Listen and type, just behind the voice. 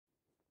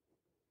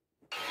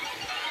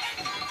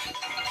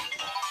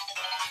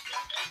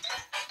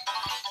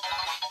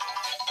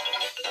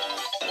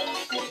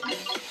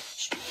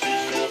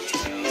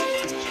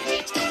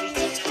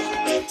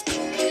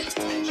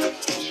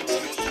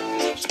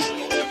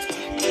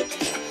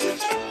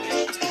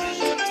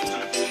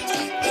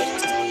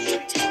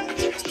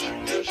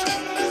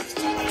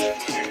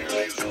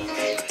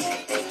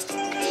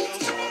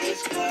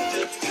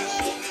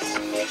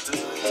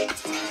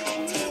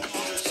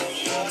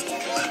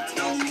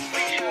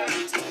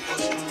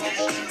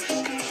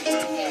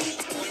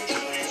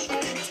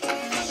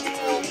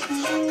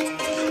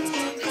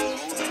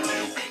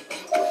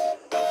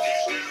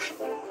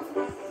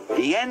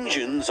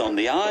engines on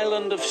the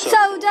island of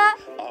Soda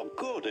are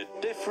good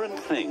at different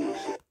things.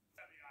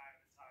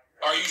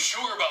 Are you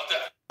sure about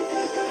that?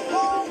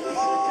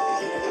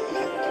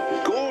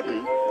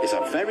 Gordon is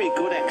a very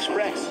good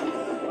express.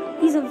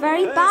 He's a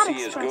very bad Percy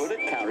is express. good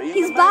at carrying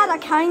He's the bad mail.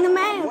 at carrying the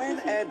mail. When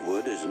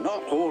Edward is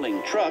not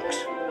hauling trucks,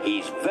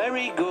 he's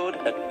very good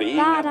at being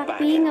Bad a at back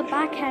being a engine.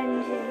 back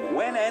engine.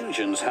 When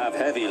engines have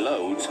heavy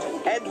loads,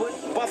 Edward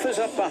buffers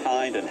up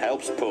behind and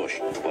helps push.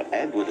 But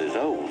Edward is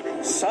old.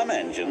 Some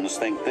engines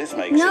think this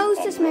makes No,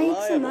 him this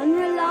makes him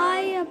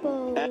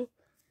unreliable. unreliable.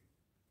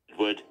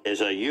 Edward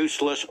is a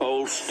useless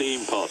old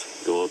steam pot,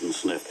 Gordon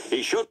sniffed.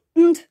 He should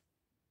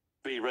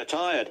be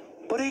retired,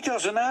 but he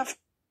doesn't have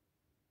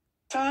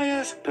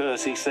tires,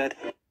 Percy said.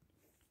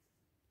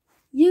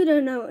 You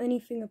don't know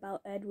anything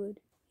about Edward.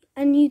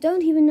 And you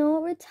don't even know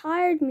what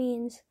retired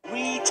means.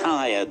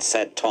 Retired,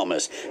 said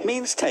Thomas,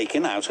 means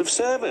taken out of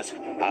service,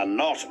 and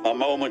not a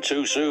moment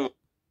too soon.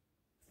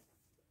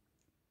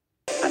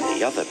 And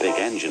the other big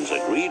engines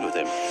agreed with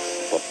him,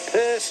 but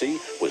Percy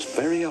was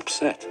very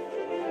upset.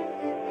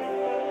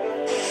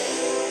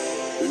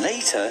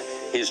 Later,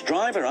 his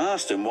driver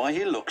asked him why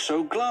he looked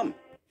so glum.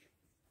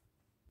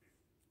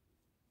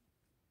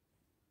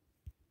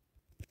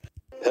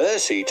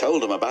 Percy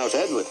told him about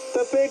Edward.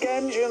 The big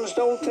engines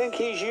don't think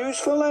he's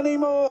useful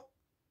anymore,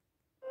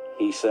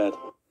 he said.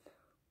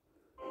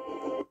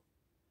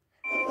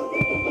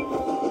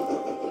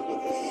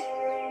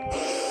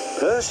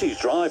 Percy's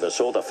driver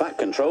saw the Fat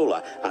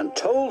Controller and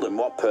told him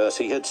what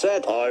Percy had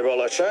said. I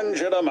will attend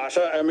to the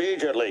matter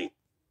immediately.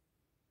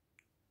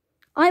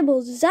 I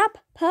will zap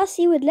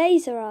Percy with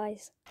laser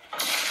eyes.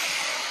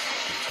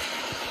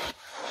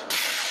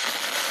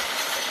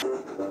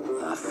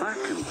 The Fat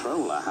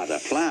Controller had a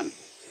plan.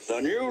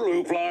 The new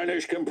loop line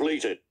is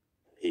completed,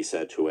 he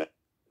said to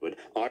Edward.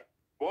 I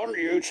want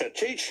you to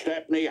teach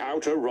Stepney how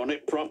to run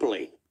it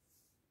properly.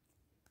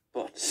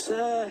 But,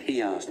 sir,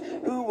 he asked,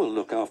 who will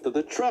look after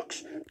the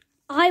trucks?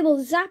 I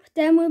will zap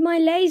them with my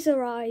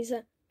laser eyes.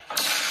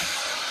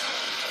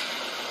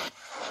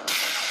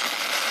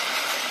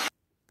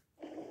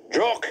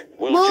 Jock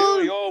will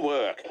do your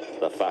work,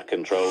 the Fat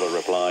Controller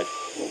replied.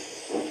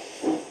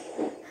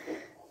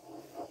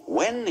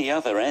 When the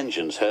other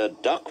engines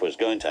heard Duck was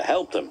going to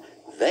help them,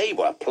 they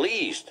were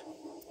pleased.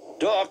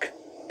 Duck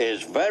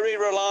is very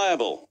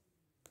reliable,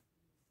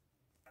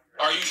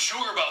 Are you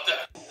sure about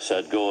that?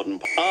 said Gordon.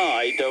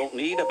 I don't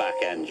need a back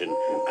engine,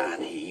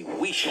 and he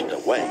wheeshed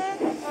away.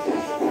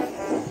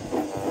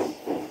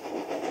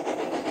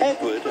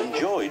 Edward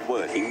enjoyed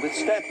working with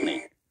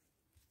Stepney.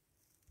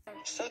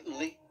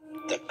 Suddenly,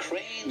 the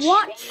cranes...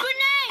 Watch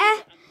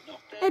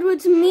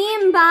Edward's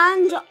meme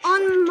band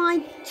on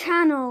my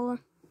channel.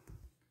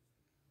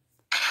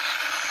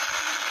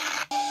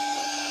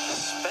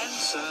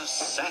 Spencer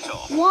set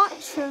off.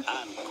 Watch And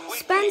quickly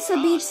Spencer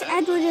beats passed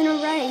Edward in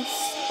a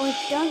race, or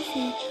does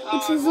he?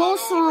 Which is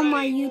also on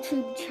my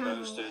YouTube channel.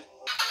 Posted.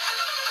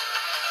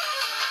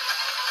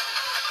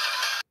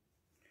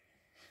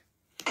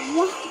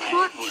 Watch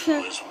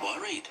Edward was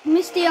worried.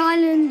 Misty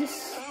Island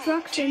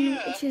Destruction,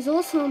 which is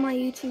also on my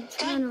YouTube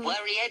channel. Don't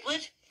worry,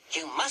 Edward.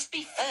 You must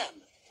be firm.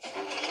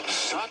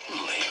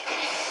 Suddenly,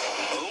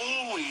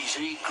 old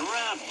Weezy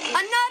grabbed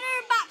Another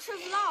batch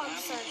of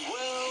logs. and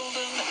whirled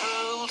and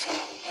hurled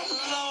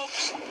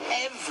logs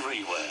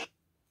everywhere.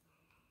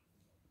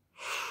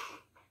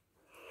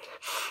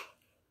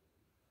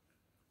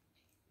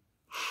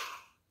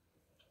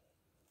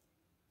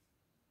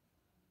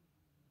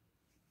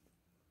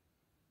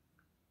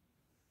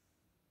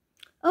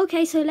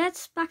 Okay, so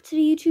let's back to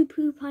the YouTube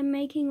poop I'm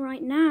making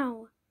right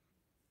now.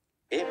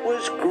 It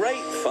was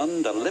great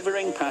fun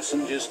delivering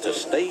passengers to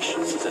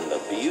stations in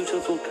the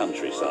beautiful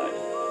countryside.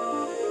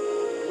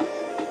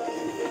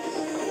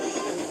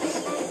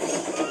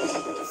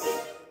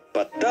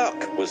 But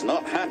Duck was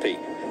not happy.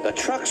 The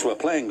trucks were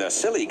playing their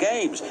silly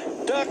games.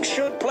 Duck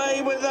should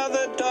play with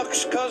other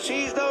ducks, 'cause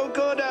he's no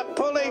good at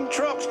pulling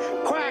trucks.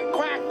 Quack,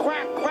 quack,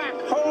 quack, quack,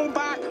 hold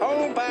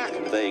back,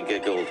 they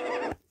giggled.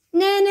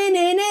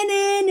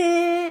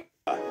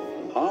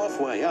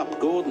 Halfway up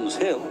Gordon's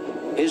Hill,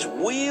 his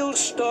wheels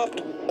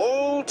stopped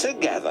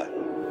altogether.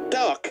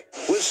 Duck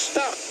was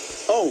stuck.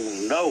 Oh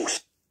no,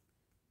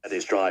 said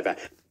his driver.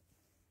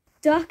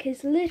 Duck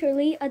is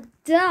literally a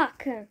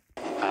duck.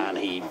 And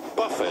he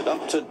buffered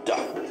up to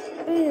Duck.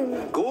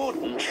 Boom.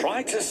 Gordon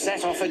tried to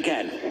set off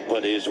again,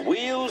 but his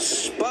wheels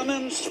spun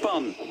and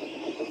spun.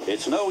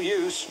 It's no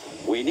use.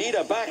 We need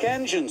a back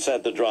engine,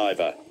 said the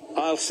driver.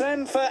 I'll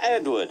send for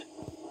Edward.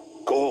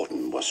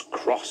 Gordon was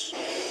cross.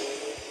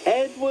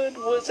 Edward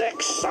was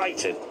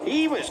excited.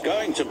 He was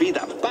going to be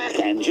the back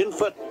engine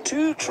for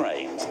 2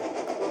 trains.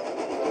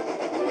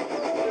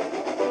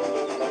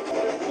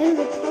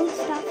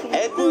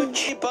 Edward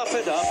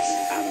buffered up,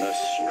 and the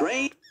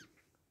strain...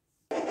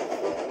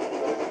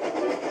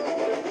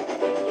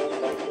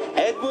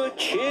 Edward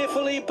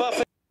cheerfully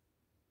buffered.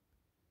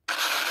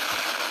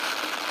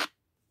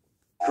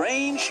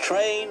 Strange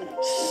train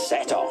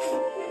set off.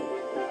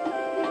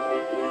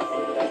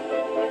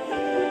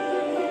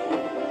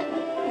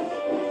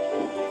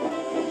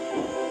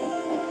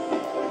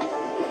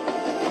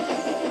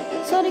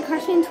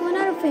 crash into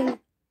another thing.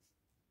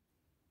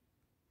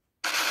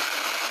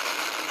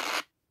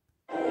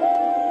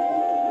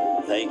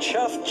 They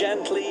chuffed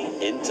gently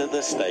into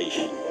the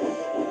station.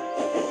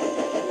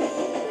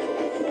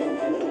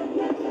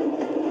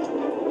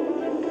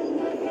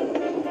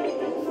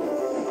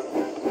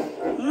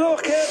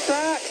 Look at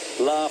that,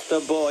 laughed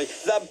the boy.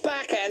 The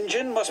back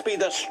engine must be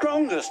the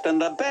strongest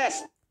and the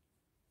best.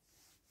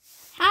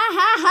 Ha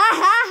ha ha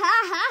ha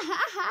ha ha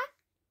ha ha.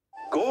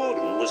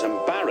 Gordon was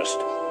embarrassed.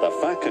 The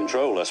Fat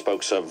Controller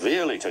spoke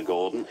severely to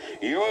Gordon.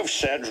 You have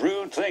said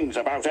rude things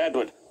about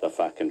Edward, the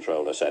Fat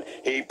Controller said.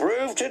 He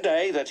proved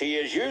today that he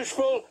is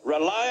useful,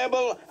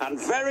 reliable, and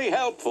very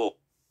helpful.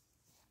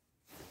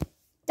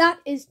 That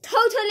is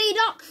totally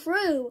not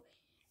true.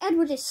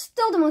 Edward is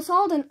still the most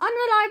old and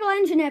unreliable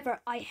engine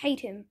ever. I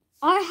hate him.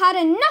 I had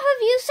enough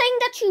of you saying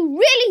that you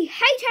really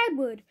hate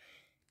Edward.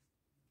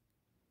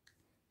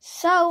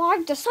 So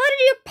I've decided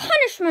your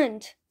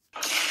punishment.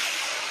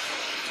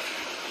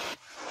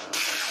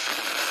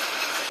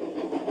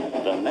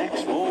 The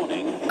next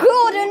morning...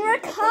 Gordon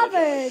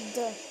recovered.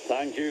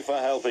 Thank you for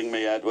helping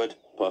me, Edward,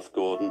 puffed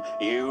Gordon.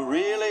 You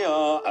really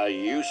are a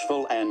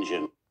useful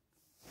engine.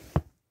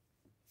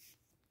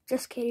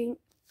 Just kidding.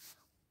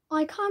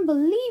 I can't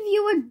believe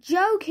you were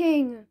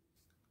joking.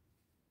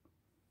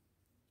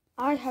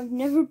 I have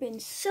never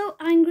been so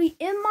angry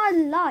in my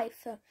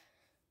life.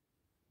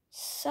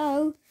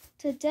 So,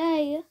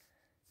 today,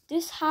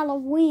 this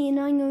Halloween,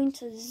 I'm going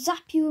to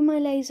zap you with my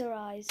laser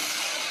eyes.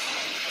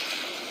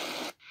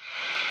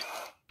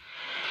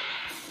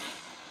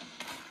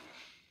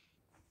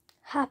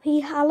 Happy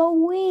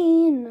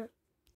Halloween!